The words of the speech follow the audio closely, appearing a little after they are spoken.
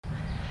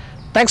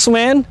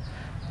Taxman,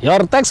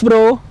 your tax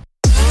bro.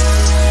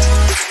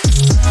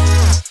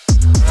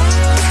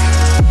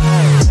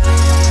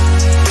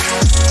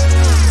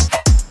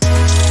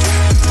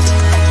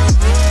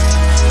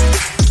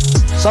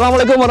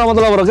 Assalamualaikum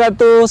warahmatullahi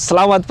wabarakatuh.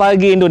 Selamat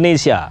pagi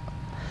Indonesia.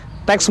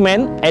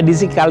 Taxman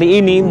edisi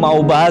kali ini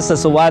mau bahas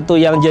sesuatu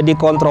yang jadi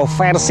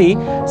kontroversi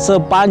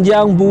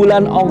sepanjang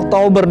bulan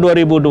Oktober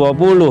 2020.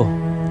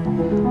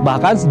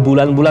 Bahkan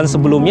bulan-bulan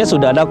sebelumnya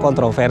sudah ada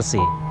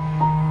kontroversi.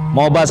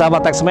 Mau bahas apa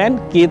Taxman?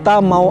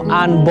 Kita mau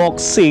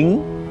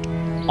unboxing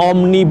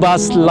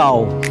Omnibus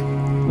Law.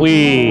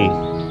 Wih,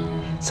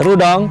 seru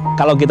dong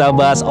kalau kita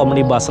bahas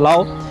Omnibus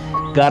Law.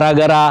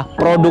 Gara-gara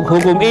produk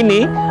hukum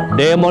ini,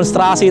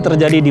 demonstrasi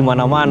terjadi di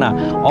mana-mana.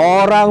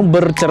 Orang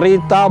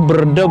bercerita,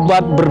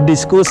 berdebat,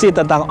 berdiskusi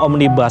tentang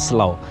Omnibus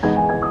Law.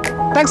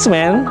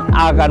 Taxman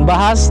akan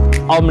bahas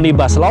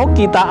Omnibus Law,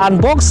 kita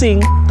unboxing,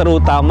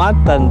 terutama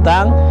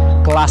tentang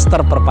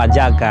Klaster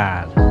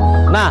Perpajakan.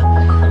 Nah,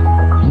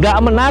 nggak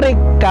menarik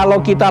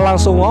kalau kita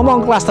langsung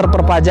ngomong Klaster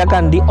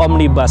Perpajakan di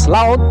Omnibus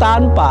Law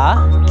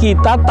tanpa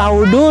kita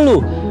tahu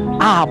dulu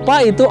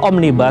apa itu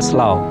Omnibus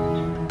Law.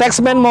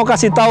 Taxman mau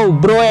kasih tahu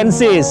bro and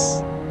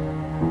sis,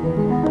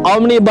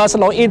 Omnibus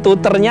Law itu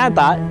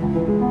ternyata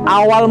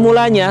awal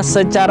mulanya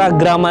secara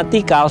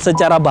gramatikal,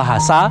 secara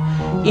bahasa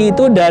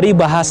itu dari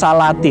bahasa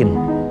Latin.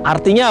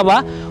 Artinya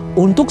apa?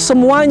 Untuk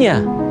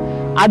semuanya.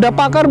 Ada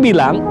pakar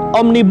bilang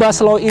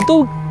Omnibus Law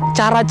itu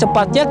cara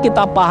cepatnya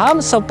kita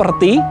paham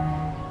seperti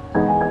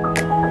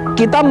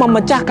kita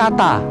memecah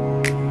kata.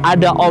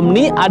 Ada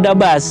omni, ada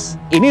bus.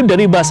 Ini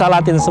dari bahasa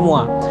Latin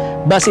semua.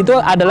 Bus itu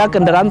adalah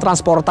kendaraan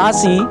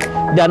transportasi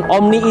dan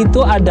omni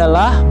itu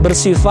adalah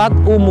bersifat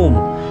umum.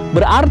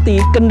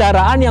 Berarti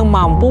kendaraan yang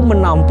mampu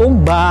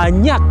menampung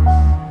banyak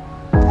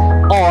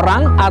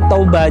orang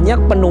atau banyak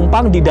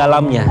penumpang di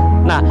dalamnya.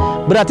 Nah,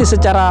 berarti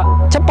secara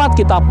cepat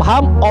kita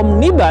paham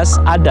omnibus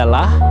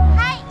adalah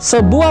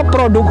sebuah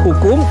produk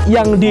hukum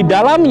yang di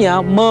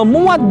dalamnya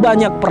memuat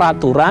banyak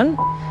peraturan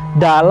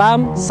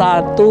dalam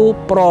satu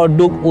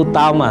produk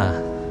utama.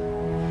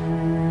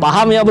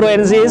 Paham ya bro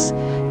and sis?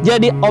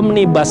 Jadi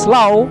Omnibus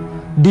Law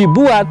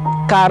dibuat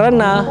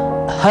karena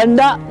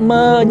hendak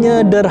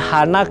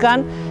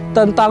menyederhanakan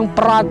tentang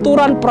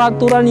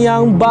peraturan-peraturan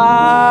yang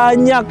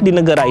banyak di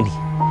negara ini.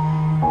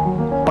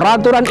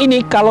 Peraturan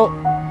ini kalau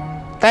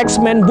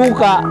Taxman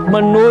buka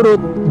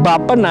menurut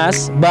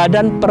Bappenas,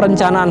 Badan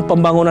Perencanaan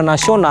Pembangunan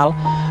Nasional,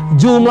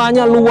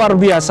 jumlahnya luar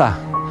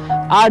biasa.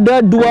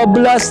 Ada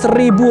 12.000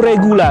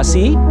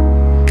 regulasi,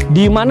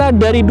 di mana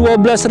dari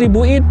 12.000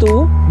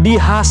 itu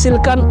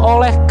dihasilkan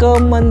oleh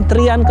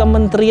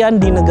kementerian-kementerian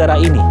di negara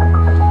ini.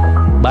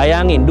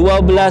 Bayangin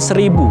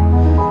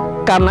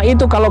 12.000. Karena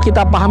itu kalau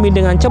kita pahami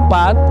dengan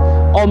cepat,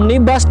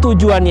 Omnibus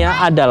tujuannya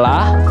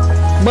adalah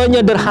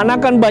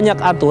menyederhanakan banyak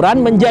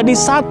aturan menjadi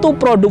satu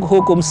produk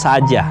hukum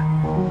saja.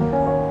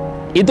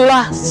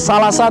 Itulah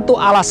salah satu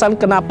alasan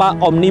kenapa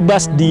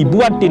Omnibus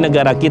dibuat di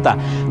negara kita.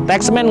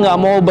 Taxman nggak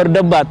mau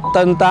berdebat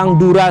tentang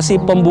durasi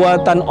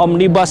pembuatan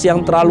Omnibus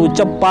yang terlalu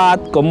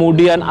cepat,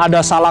 kemudian ada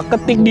salah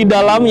ketik di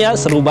dalamnya.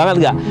 Seru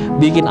banget nggak?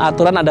 Bikin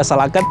aturan ada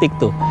salah ketik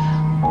tuh.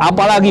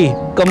 Apalagi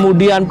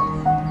kemudian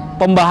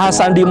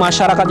pembahasan di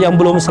masyarakat yang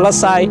belum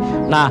selesai.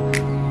 Nah,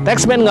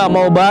 Taxman nggak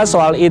mau bahas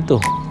soal itu.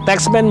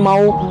 Taxman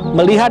mau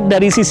melihat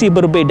dari sisi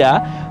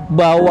berbeda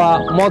bahwa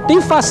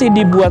motivasi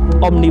dibuat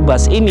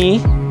Omnibus ini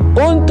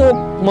untuk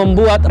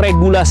membuat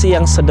regulasi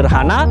yang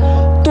sederhana,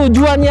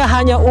 tujuannya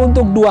hanya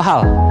untuk dua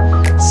hal: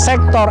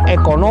 sektor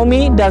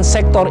ekonomi dan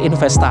sektor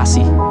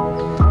investasi.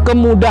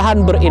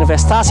 Kemudahan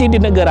berinvestasi di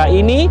negara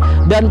ini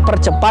dan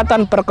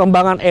percepatan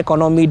perkembangan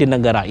ekonomi di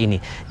negara ini.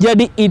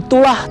 Jadi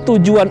itulah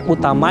tujuan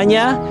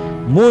utamanya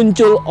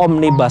muncul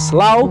Omnibus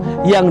Law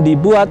yang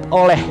dibuat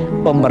oleh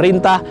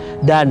pemerintah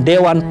dan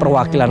Dewan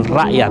Perwakilan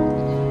Rakyat.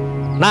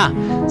 Nah,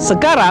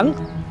 sekarang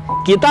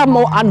kita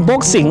mau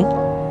unboxing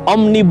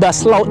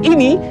Omnibus Law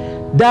ini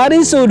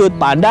dari sudut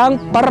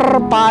pandang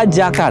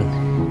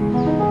perpajakan.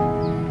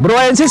 Bro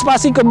and sis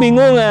pasti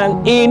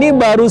kebingungan. Ini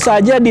baru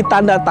saja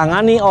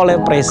ditandatangani oleh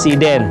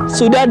Presiden.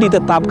 Sudah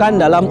ditetapkan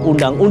dalam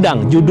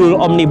undang-undang. Judul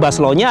Omnibus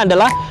Law-nya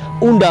adalah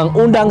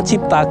Undang-Undang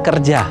Cipta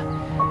Kerja.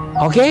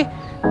 Oke?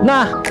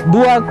 Nah,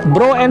 buat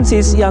bro and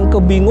sis yang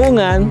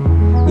kebingungan,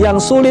 yang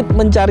sulit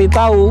mencari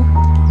tahu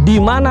di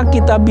mana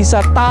kita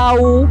bisa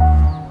tahu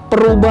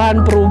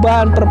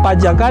perubahan-perubahan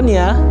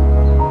perpajakannya,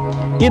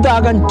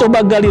 kita akan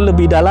coba gali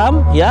lebih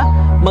dalam ya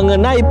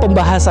mengenai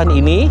pembahasan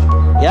ini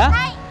ya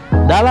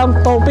dalam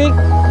topik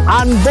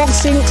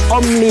unboxing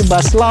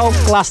Omnibus Law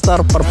Klaster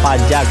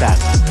Perpajakan.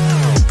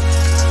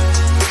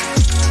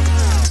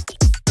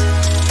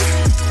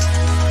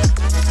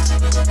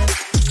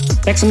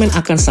 Taxman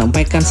akan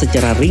sampaikan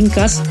secara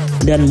ringkas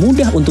dan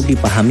mudah untuk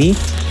dipahami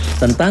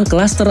tentang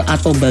klaster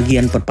atau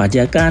bagian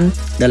perpajakan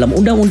dalam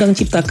Undang-Undang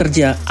Cipta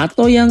Kerja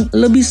atau yang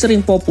lebih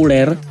sering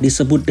populer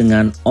disebut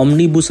dengan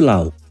Omnibus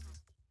Law.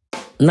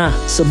 Nah,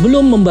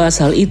 sebelum membahas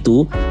hal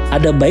itu,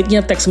 ada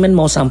baiknya Taxman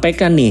mau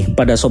sampaikan nih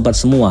pada sobat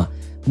semua,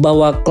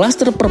 bahwa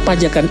klaster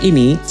perpajakan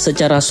ini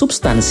secara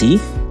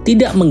substansi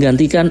tidak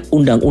menggantikan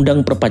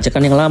undang-undang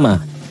perpajakan yang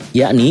lama,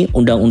 yakni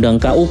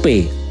Undang-Undang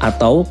KUP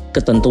atau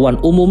Ketentuan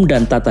Umum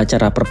dan Tata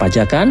Cara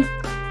Perpajakan,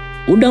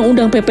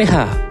 Undang-Undang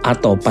PPH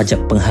atau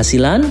Pajak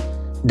Penghasilan,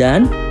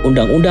 dan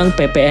Undang-Undang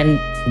PPN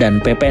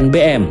dan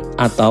PPNBM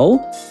atau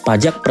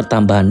Pajak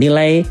Pertambahan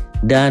Nilai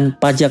dan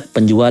Pajak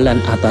Penjualan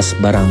atas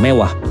Barang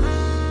Mewah.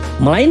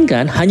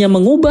 Melainkan hanya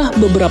mengubah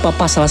beberapa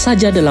pasal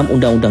saja dalam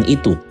undang-undang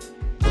itu.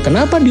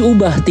 Kenapa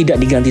diubah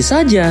tidak diganti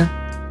saja?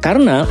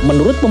 Karena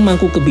menurut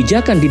pemangku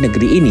kebijakan di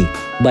negeri ini,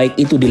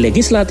 baik itu di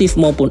legislatif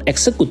maupun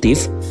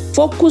eksekutif,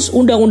 fokus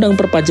undang-undang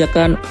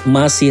perpajakan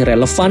masih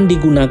relevan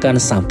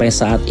digunakan sampai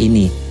saat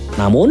ini.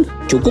 Namun,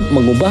 cukup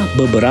mengubah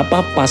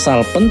beberapa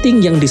pasal penting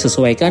yang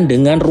disesuaikan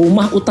dengan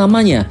rumah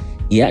utamanya,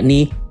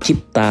 yakni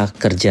Cipta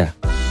Kerja.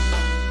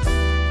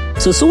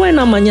 Sesuai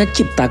namanya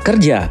Cipta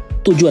Kerja,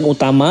 tujuan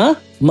utama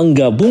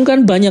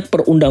menggabungkan banyak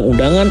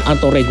perundang-undangan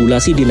atau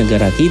regulasi di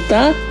negara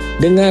kita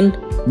dengan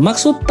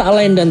maksud tak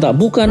lain dan tak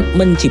bukan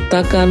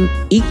menciptakan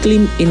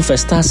iklim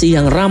investasi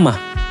yang ramah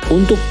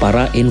untuk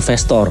para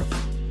investor.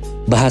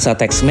 Bahasa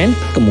Taxman,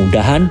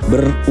 kemudahan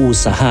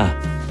berusaha.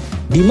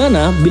 Di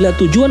mana bila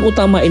tujuan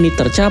utama ini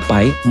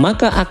tercapai,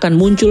 maka akan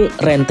muncul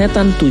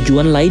rentetan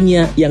tujuan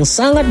lainnya yang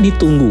sangat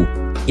ditunggu,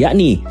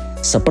 yakni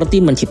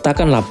seperti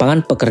menciptakan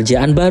lapangan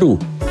pekerjaan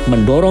baru,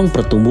 mendorong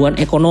pertumbuhan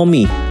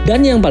ekonomi,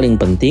 dan yang paling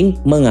penting,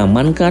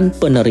 mengamankan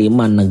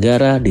penerimaan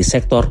negara di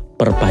sektor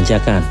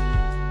perpajakan.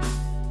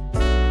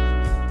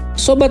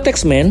 Sobat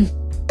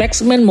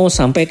Taxman mau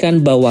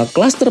sampaikan bahwa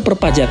klaster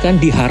perpajakan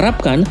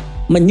diharapkan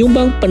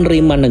menyumbang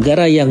penerimaan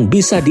negara yang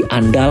bisa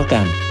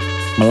diandalkan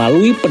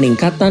melalui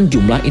peningkatan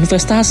jumlah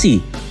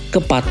investasi,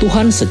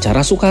 kepatuhan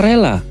secara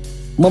sukarela,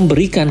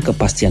 memberikan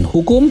kepastian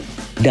hukum,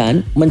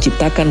 dan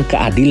menciptakan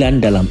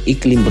keadilan dalam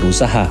iklim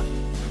berusaha.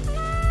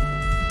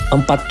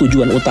 4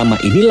 tujuan utama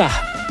inilah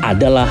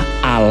adalah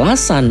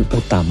alasan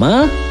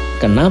utama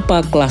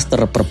kenapa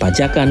klaster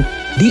perpajakan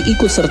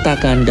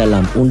diikutsertakan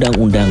dalam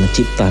Undang-Undang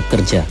Cipta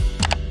Kerja.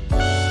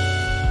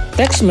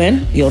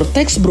 Taxman, your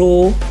tax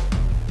bro.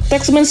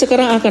 Taxman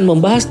sekarang akan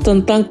membahas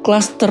tentang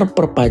klaster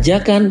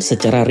perpajakan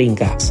secara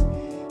ringkas,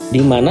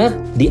 di mana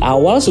di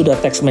awal sudah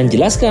Taxman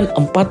jelaskan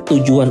 4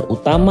 tujuan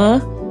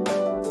utama,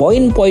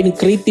 poin-poin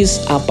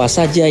kritis apa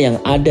saja yang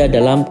ada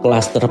dalam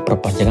klaster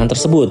perpajakan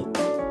tersebut.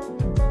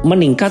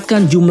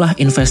 Meningkatkan jumlah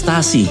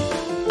investasi.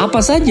 Apa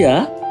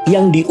saja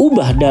yang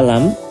diubah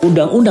dalam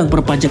Undang-Undang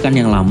Perpajakan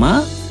yang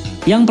lama?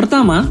 Yang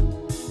pertama,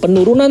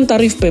 penurunan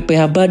tarif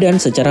PPh badan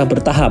secara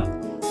bertahap,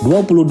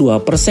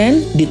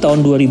 22% di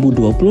tahun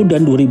 2020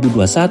 dan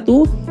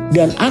 2021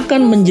 dan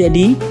akan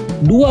menjadi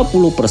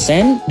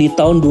 20% di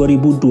tahun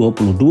 2022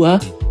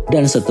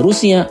 dan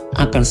seterusnya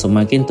akan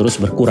semakin terus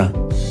berkurang.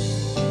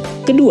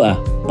 Kedua,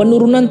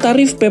 penurunan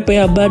tarif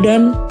PPh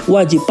badan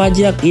wajib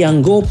pajak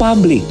yang go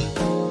public,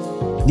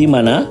 di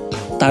mana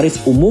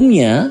tarif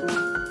umumnya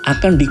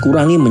akan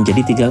dikurangi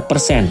menjadi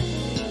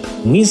 3%.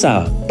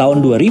 Misal,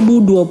 tahun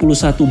 2021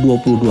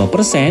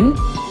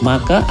 22%,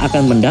 maka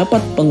akan mendapat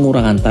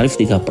pengurangan tarif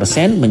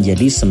 3%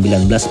 menjadi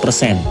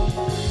 19%.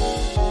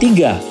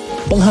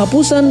 3.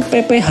 Penghapusan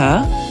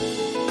PPh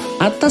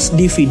atas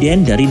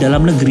dividen dari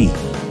dalam negeri.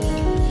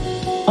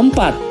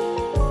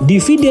 4.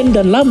 Dividen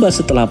dan laba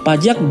setelah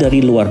pajak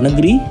dari luar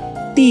negeri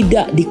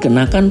tidak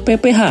dikenakan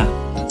PPh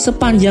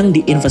sepanjang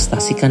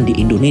diinvestasikan di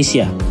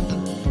Indonesia.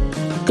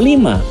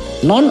 Kelima,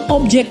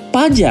 non-objek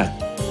pajak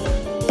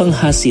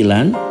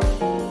penghasilan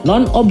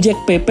non-objek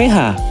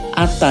PPh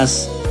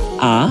atas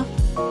A.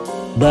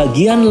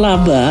 bagian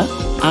laba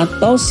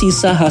atau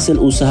sisa hasil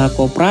usaha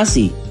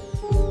koperasi,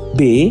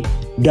 B.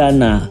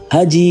 dana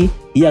haji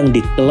yang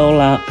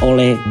dikelola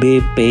oleh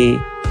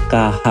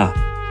BPKH.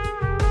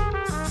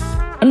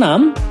 6.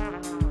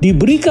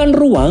 Diberikan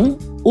ruang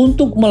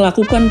untuk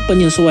melakukan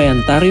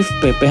penyesuaian tarif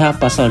PPh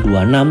pasal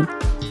 26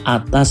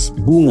 atas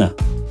bunga.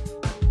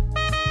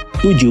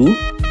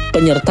 7.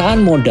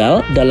 Penyertaan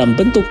modal dalam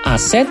bentuk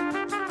aset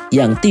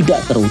yang tidak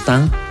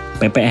terutang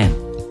PPN.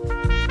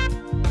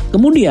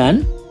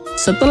 Kemudian,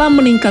 setelah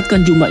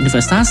meningkatkan jumlah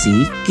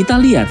investasi, kita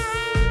lihat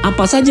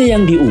apa saja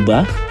yang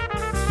diubah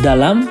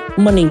dalam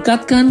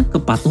meningkatkan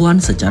kepatuhan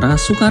secara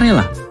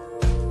sukarela.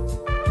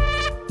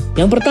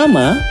 Yang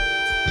pertama,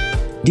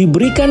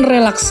 diberikan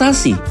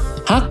relaksasi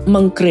hak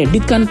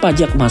mengkreditkan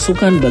pajak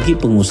masukan bagi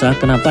pengusaha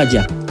kena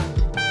pajak.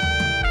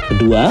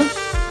 Kedua,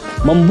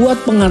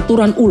 membuat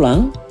pengaturan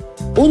ulang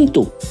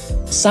untuk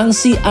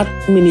sanksi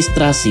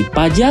administrasi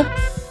pajak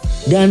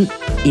dan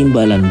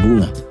imbalan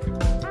bunga.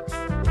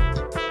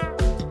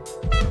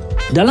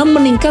 Dalam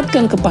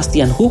meningkatkan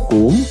kepastian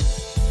hukum,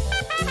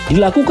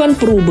 dilakukan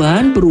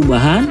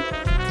perubahan-perubahan.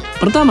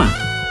 Pertama,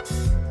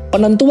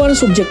 penentuan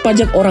subjek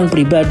pajak orang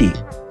pribadi,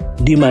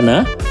 di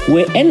mana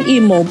WNI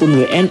maupun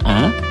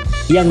WNA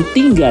yang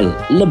tinggal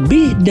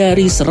lebih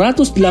dari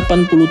 183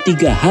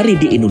 hari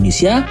di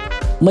Indonesia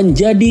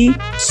menjadi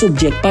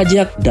subjek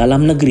pajak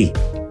dalam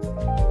negeri.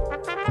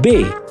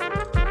 B.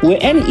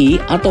 WNI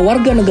atau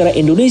warga negara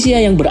Indonesia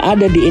yang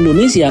berada di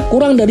Indonesia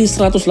kurang dari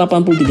 183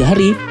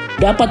 hari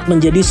dapat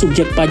menjadi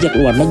subjek pajak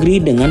luar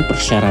negeri dengan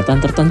persyaratan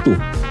tertentu.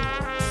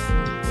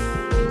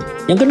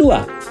 Yang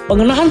kedua,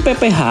 pengenaan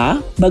PPh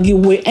bagi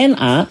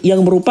WNA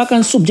yang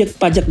merupakan subjek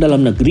pajak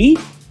dalam negeri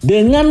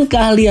dengan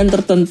keahlian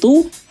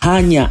tertentu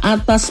hanya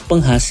atas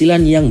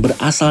penghasilan yang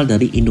berasal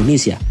dari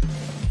Indonesia.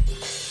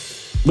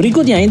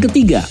 Berikutnya yang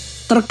ketiga,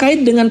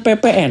 terkait dengan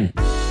PPN.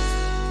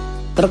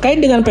 Terkait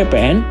dengan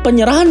PPN,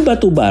 penyerahan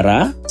batu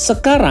bara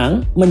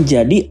sekarang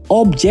menjadi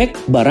objek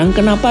barang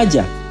kena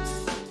pajak.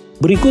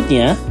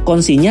 Berikutnya,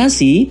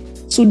 konsinyasi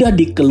sudah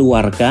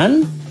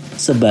dikeluarkan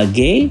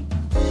sebagai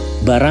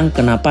barang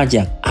kena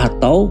pajak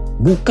atau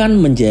bukan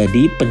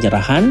menjadi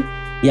penyerahan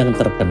yang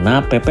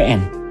terkena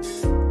PPN.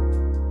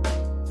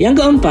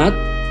 Yang keempat,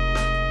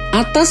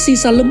 atas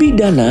sisa lebih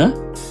dana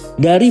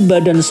dari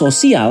badan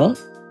sosial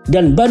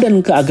dan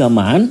badan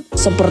keagamaan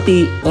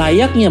seperti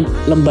layaknya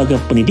lembaga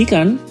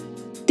pendidikan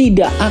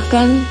tidak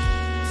akan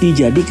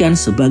dijadikan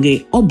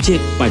sebagai objek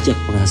pajak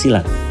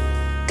penghasilan.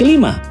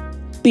 Kelima,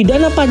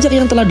 pidana pajak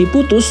yang telah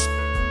diputus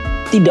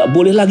tidak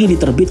boleh lagi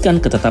diterbitkan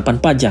ketetapan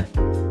pajak.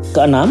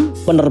 Keenam,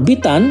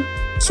 penerbitan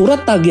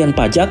surat tagihan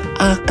pajak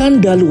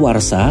akan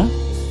daluarsa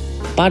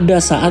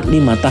pada saat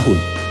 5 tahun.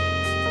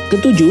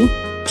 Ketujuh,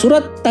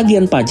 surat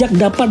tagihan pajak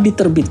dapat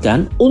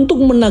diterbitkan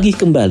untuk menagih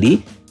kembali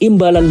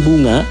imbalan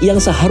bunga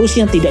yang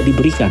seharusnya tidak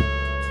diberikan.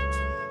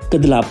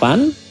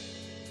 Kedelapan,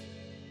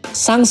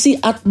 sanksi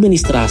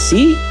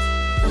administrasi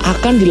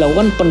akan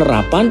dilakukan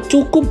penerapan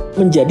cukup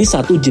menjadi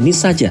satu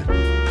jenis saja.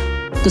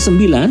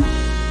 Kesembilan,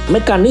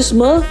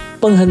 mekanisme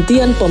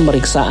penghentian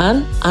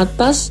pemeriksaan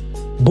atas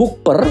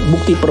bukper,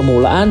 bukti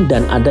permulaan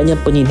dan adanya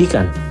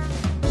penyidikan.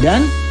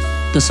 Dan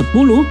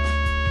ke-10,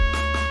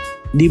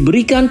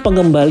 diberikan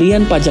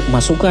pengembalian pajak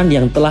masukan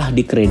yang telah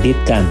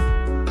dikreditkan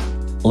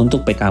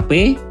untuk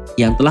PKP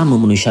yang telah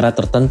memenuhi syarat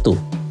tertentu.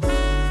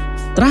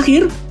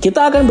 Terakhir,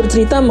 kita akan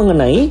bercerita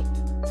mengenai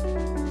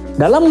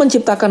dalam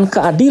menciptakan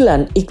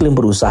keadilan iklim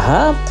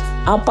berusaha,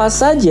 apa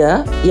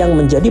saja yang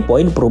menjadi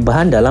poin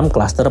perubahan dalam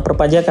klaster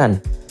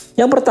perpajakan.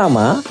 Yang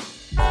pertama,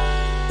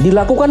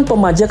 dilakukan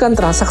pemajakan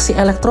transaksi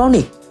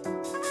elektronik,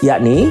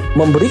 yakni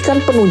memberikan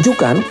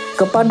penunjukan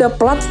kepada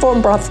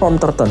platform-platform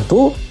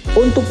tertentu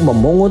untuk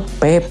memungut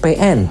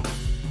PPN.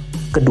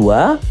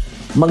 Kedua,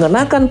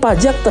 mengenakan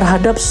pajak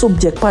terhadap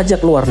subjek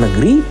pajak luar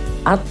negeri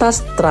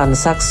atas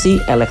transaksi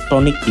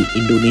elektronik di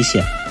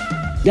Indonesia.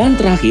 Dan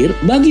terakhir,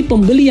 bagi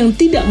pembeli yang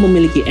tidak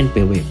memiliki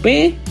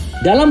NPWP,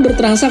 dalam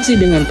bertransaksi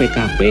dengan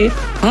PKP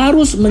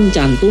harus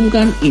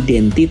mencantumkan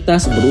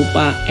identitas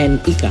berupa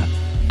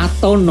NIK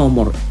atau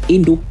nomor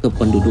induk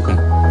kependudukan.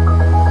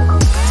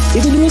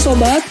 Itu dulu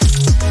sobat,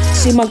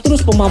 simak terus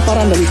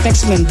pemaparan dari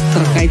Taxman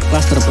terkait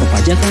klaster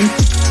perpajakan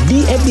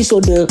di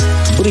episode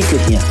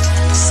berikutnya.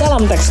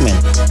 Salam Taxman.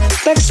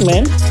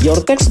 Taxman, your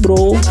tax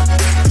bro.